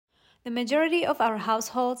The majority of our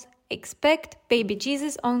households expect baby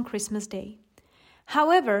Jesus on Christmas Day.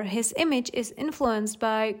 However, his image is influenced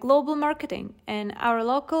by global marketing, and our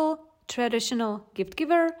local traditional gift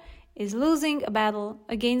giver is losing a battle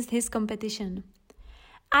against his competition.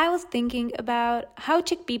 I was thinking about how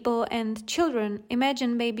Czech people and children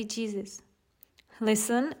imagine baby Jesus.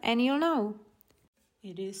 Listen and you'll know.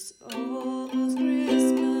 It is almost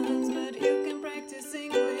Christmas, but you can practice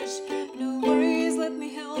English. No worries, let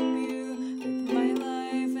me help you with my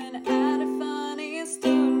life and add a funny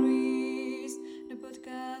stories. The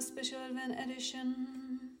podcast special Advent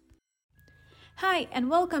edition. Hi, and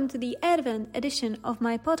welcome to the Advent edition of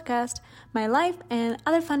my podcast, My Life and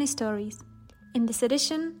Other Funny Stories. In this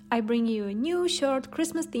edition, I bring you a new short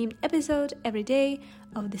Christmas-themed episode every day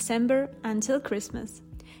of December until Christmas.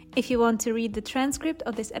 If you want to read the transcript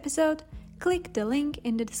of this episode, click the link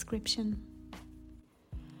in the description.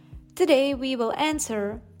 Today we will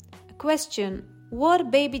answer a question,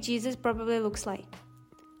 what baby Jesus probably looks like.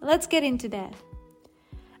 Let's get into that.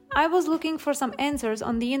 I was looking for some answers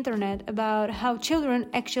on the internet about how children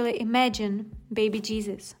actually imagine baby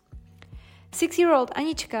Jesus. 6-year-old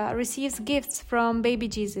Anička receives gifts from baby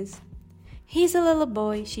Jesus. He's a little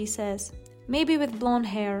boy, she says, maybe with blonde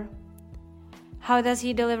hair. How does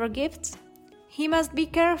he deliver gifts? He must be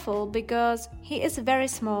careful because he is very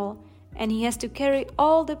small and he has to carry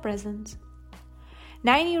all the presents.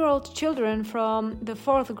 9-year-old children from the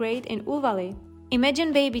 4th grade in Úvaly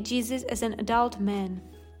imagine baby Jesus as an adult man.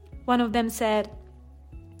 One of them said,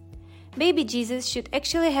 baby Jesus should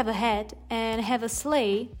actually have a head and have a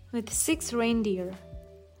sleigh with 6 reindeer.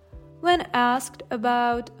 When asked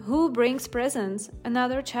about who brings presents,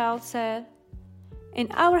 another child said, in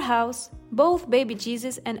our house, both baby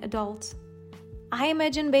Jesus and adults. I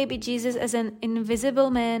imagine baby Jesus as an invisible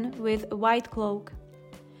man with a white cloak.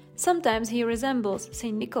 Sometimes he resembles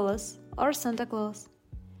Saint Nicholas or Santa Claus.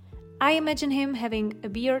 I imagine him having a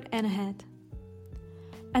beard and a hat.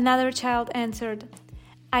 Another child answered,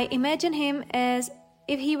 I imagine him as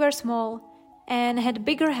if he were small and had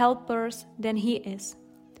bigger helpers than he is.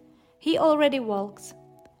 He already walks.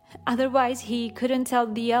 Otherwise, he couldn't tell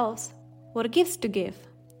the elves what gifts to give.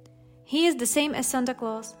 He is the same as Santa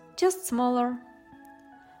Claus, just smaller.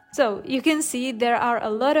 So, you can see there are a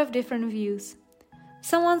lot of different views.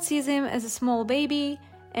 Someone sees him as a small baby,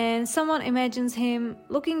 and someone imagines him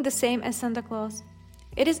looking the same as Santa Claus.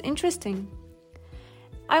 It is interesting.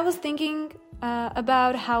 I was thinking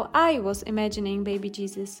about how I was imagining baby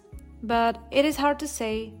Jesus, but it is hard to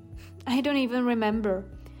say. I don't even remember.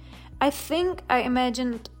 I think I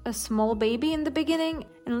imagined a small baby in the beginning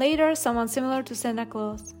and later someone similar to Santa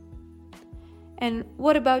Claus. And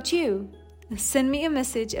what about you? Send me a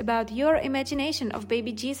message about your imagination of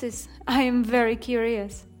baby Jesus. I am very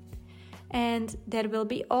curious. And that will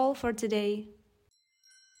be all for today.